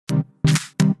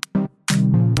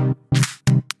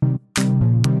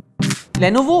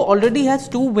Lenovo already has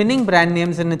two winning brand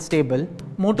names in its stable,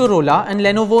 Motorola and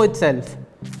Lenovo itself.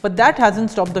 But that hasn't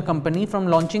stopped the company from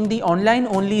launching the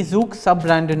online-only Zuk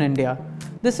sub-brand in India.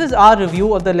 This is our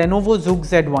review of the Lenovo Zuk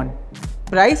Z1.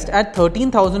 Priced at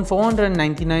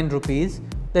 13,499 rupees,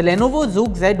 the Lenovo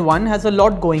Zuk Z1 has a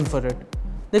lot going for it.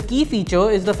 The key feature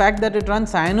is the fact that it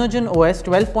runs Cyanogen OS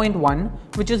 12.1,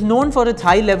 which is known for its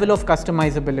high level of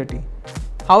customizability.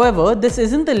 However, this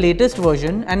isn't the latest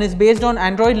version and is based on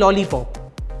Android Lollipop.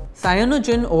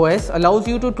 Cyanogen OS allows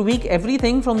you to tweak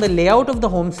everything from the layout of the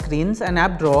home screens and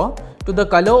app drawer to the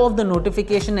color of the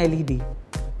notification LED.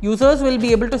 Users will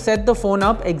be able to set the phone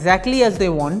up exactly as they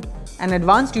want, and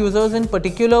advanced users in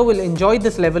particular will enjoy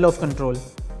this level of control.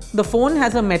 The phone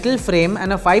has a metal frame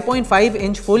and a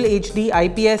 5.5-inch Full HD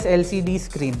IPS LCD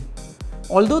screen.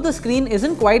 Although the screen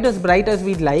isn't quite as bright as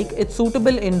we'd like, it's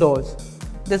suitable indoors.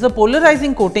 There's a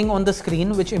polarizing coating on the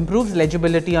screen which improves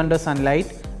legibility under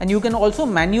sunlight, and you can also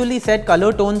manually set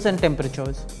color tones and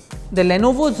temperatures. The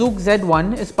Lenovo Zuk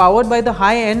Z1 is powered by the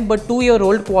high-end but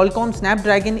 2-year-old Qualcomm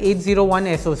Snapdragon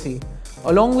 801 SoC,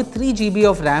 along with 3 GB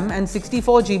of RAM and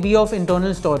 64 GB of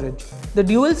internal storage. The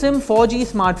dual SIM 4G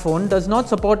smartphone does not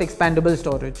support expandable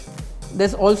storage.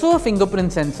 There's also a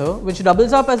fingerprint sensor which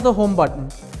doubles up as the home button.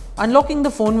 Unlocking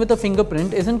the phone with a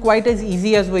fingerprint isn't quite as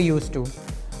easy as we're used to.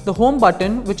 The home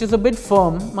button, which is a bit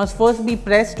firm, must first be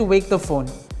pressed to wake the phone.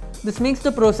 This makes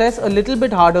the process a little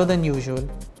bit harder than usual.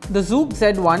 The Zuk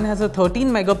Z1 has a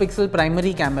 13-megapixel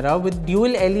primary camera with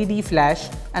dual LED flash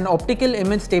and optical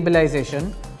image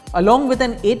stabilization, along with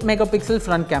an 8-megapixel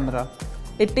front camera.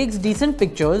 It takes decent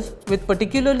pictures with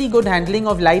particularly good handling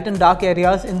of light and dark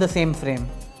areas in the same frame.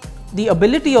 The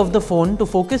ability of the phone to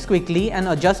focus quickly and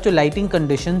adjust to lighting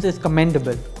conditions is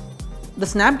commendable. The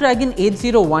Snapdragon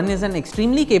 801 is an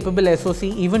extremely capable SoC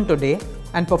even today,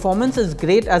 and performance is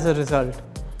great as a result.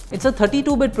 It's a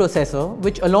 32-bit processor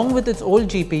which, along with its old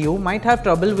GPU, might have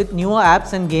trouble with newer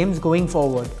apps and games going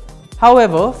forward.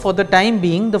 However, for the time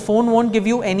being, the phone won't give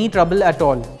you any trouble at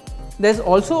all. There's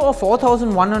also a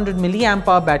 4100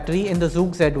 mAh battery in the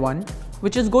Zuk Z1,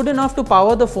 which is good enough to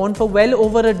power the phone for well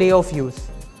over a day of use.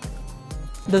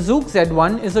 The Zuk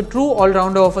Z1 is a true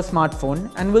all-rounder of a smartphone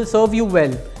and will serve you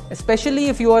well, especially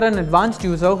if you are an advanced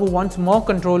user who wants more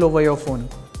control over your phone.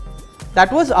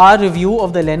 That was our review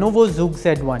of the Lenovo Zuk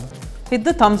Z1. Hit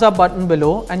the thumbs up button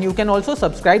below, and you can also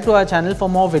subscribe to our channel for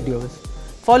more videos.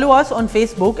 Follow us on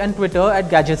Facebook and Twitter at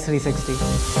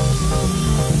Gadgets360.